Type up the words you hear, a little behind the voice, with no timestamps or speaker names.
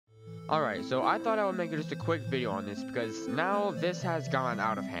Alright, so I thought I would make just a quick video on this because now this has gone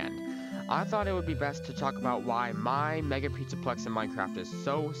out of hand. I thought it would be best to talk about why my Mega Pizzaplex in Minecraft is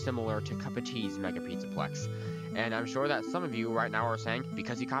so similar to Cuppa T's Mega Pizzaplex. And I'm sure that some of you right now are saying,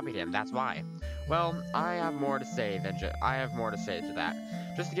 because he copied him, that's why. Well, I have more to say to that.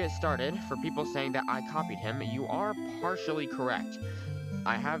 Just to get started, for people saying that I copied him, you are partially correct.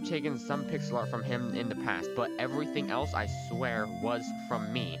 I have taken some pixel art from him in the past, but everything else, I swear, was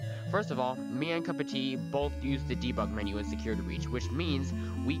from me. First of all, me and Cuppa T both use the debug menu in Security Reach, which means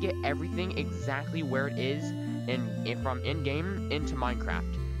we get everything exactly where it is from in-game into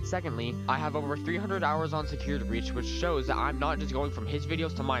Minecraft. Secondly, I have over 300 hours on Security Reach, which shows that I'm not just going from his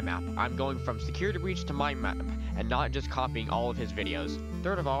videos to my map. I'm going from Security Reach to my map, and not just copying all of his videos.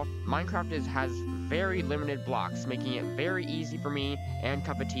 Third of all, Minecraft has very limited blocks, making it very easy for me and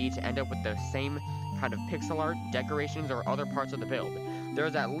Cuppa T to end up with the same kind of pixel art, decorations, or other parts of the build. There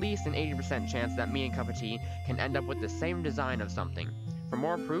is at least an 80% chance that me and Cuppa T can end up with the same design of something. For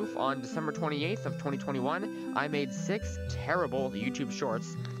more proof, on December 28th of 2021, I made 6 terrible YouTube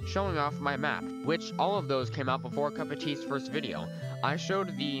shorts showing off my map, which all of those came out before Cuppa T's first video. I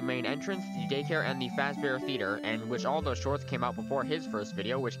showed the main entrance, the daycare, and the Fazbear Theater, and which all those shorts came out before his first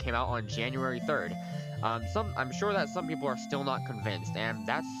video, which came out on January 3rd. I'm sure that some people are still not convinced, and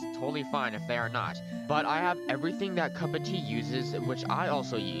that's totally fine if they are not. But I have everything that Cuppa T uses, which I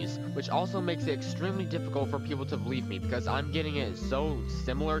also use, which also makes it extremely difficult for people to believe me, because I'm getting it so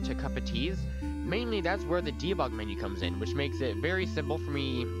similar to Cuppa T's. Mainly, that's where the debug menu comes in, which makes it very simple for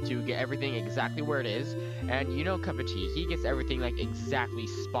me to get everything exactly where it is. And you know Cuppa T, he gets everything like exactly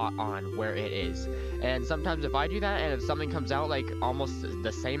spot on where it is. And sometimes if I do that, and if something comes out like almost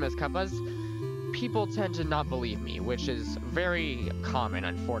the same as Cuppa's, people tend to not believe me, which is very common,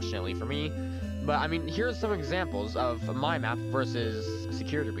 unfortunately, for me. But, I mean, here's some examples of my map versus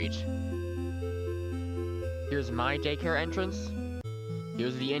Security Reach. Here's my daycare entrance.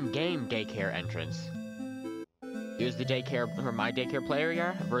 Here's the in-game daycare entrance. Here's the my daycare play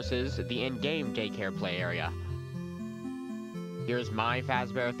area versus the in-game daycare play area. Here's my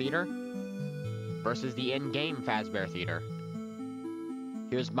Fazbear Theater versus the in-game Fazbear Theater.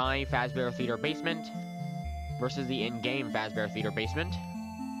 Here's my Fazbear Theater basement versus the in-game Fazbear Theater basement.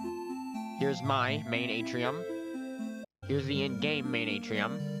 Here's my main atrium. Here's the in-game main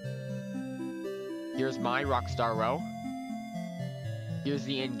atrium. Here's my Rockstar Row. Here's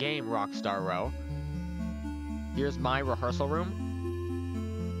the in-game Rockstar Row. Here's my rehearsal room.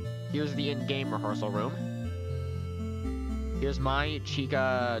 Here's the in-game rehearsal room. Here's my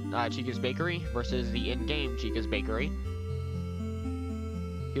Chica's Bakery versus the in-game Chica's Bakery.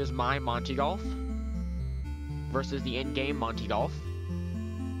 Here's my Monty Golf versus the in-game Monty Golf.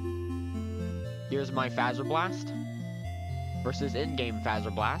 Here's my Phaser Blast versus in-game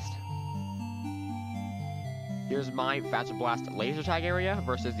Phaser Blast. Here's my Phaser Blast laser tag area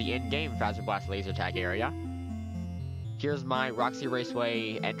versus the in-game Phaser Blast laser tag area. Here's my Roxy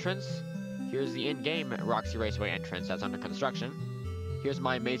Raceway entrance. Here's the in-game Roxy Raceway entrance that's under construction. Here's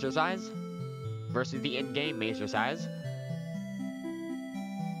my Mazer Size versus the in-game Mazer Size.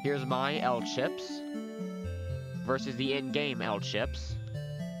 Here's my L Chips versus the in-game L Chips.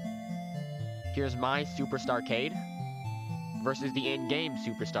 Here's my Superstarcade versus the in-game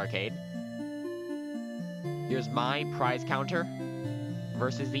Superstarcade. Here's my prize counter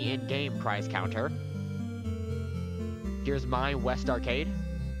versus the in-game prize counter. Here's my West Arcade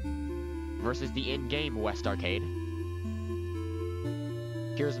versus the in-game West Arcade.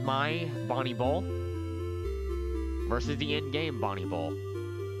 Here's my Bonnie Bowl versus the in-game Bonnie Bowl.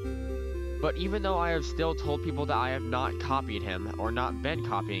 But even though I have still told people that I have not copied him, or not been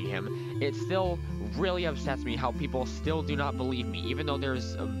copying him, it still really upsets me how people still do not believe me, even though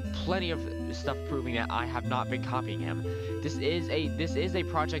there's plenty of stuff proving that I have not been copying him. This is a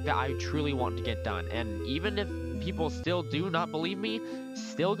project that I truly want to get done, and even if people still do not believe me,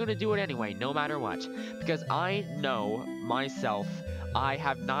 still gonna do it anyway, no matter what. Because I know myself, I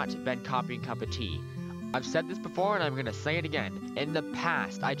have not been copying Cuppa T. I've said this before and I'm gonna say it again. In the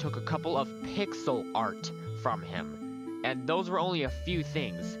past, I took a couple of pixel art from him, and those were only a few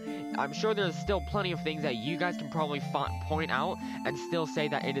things. I'm sure there's still plenty of things that you guys can probably point out and still say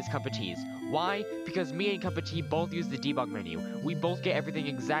that it is Cuppa T's. Why? Because me and Cuppa T both use the debug menu. We both get everything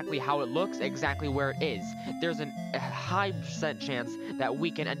exactly how it looks, exactly where it is. There's a high % chance that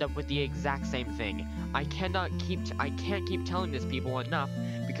we can end up with the exact same thing. I can't keep telling this people enough,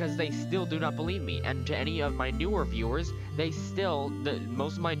 because because they still do not believe me. And to any of my newer viewers,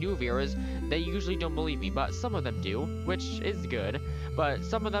 most of my new viewers, they usually don't believe me, but some of them do, which is good, but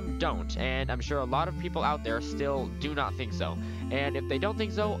some of them don't, and I'm sure a lot of people out there still do not think so. And if they don't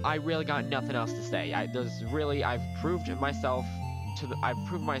think so, I really got nothing else to say. I've proved myself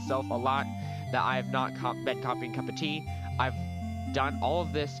a lot that I have not been copying Cuppa Tea. I've done all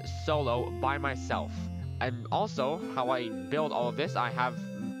of this solo by myself. And also, how I build all of this, I have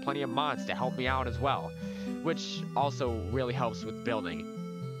plenty of mods to help me out as well, which also really helps with building.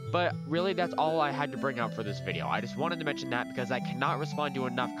 But really, that's all I had to bring up for this video. I just wanted to mention that because I cannot respond to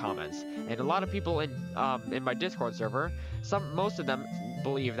enough comments. And a lot of people in my Discord server, most of them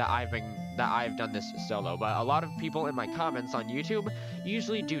believe that I've done this solo, but a lot of people in my comments on YouTube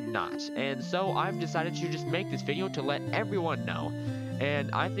usually do not. And so I've decided to just make this video to let everyone know.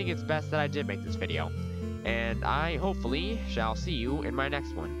 And I think it's best that I did make this video. And I hopefully shall see you in my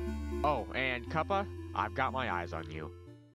next one. Oh, and Cuppa, I've got my eyes on you.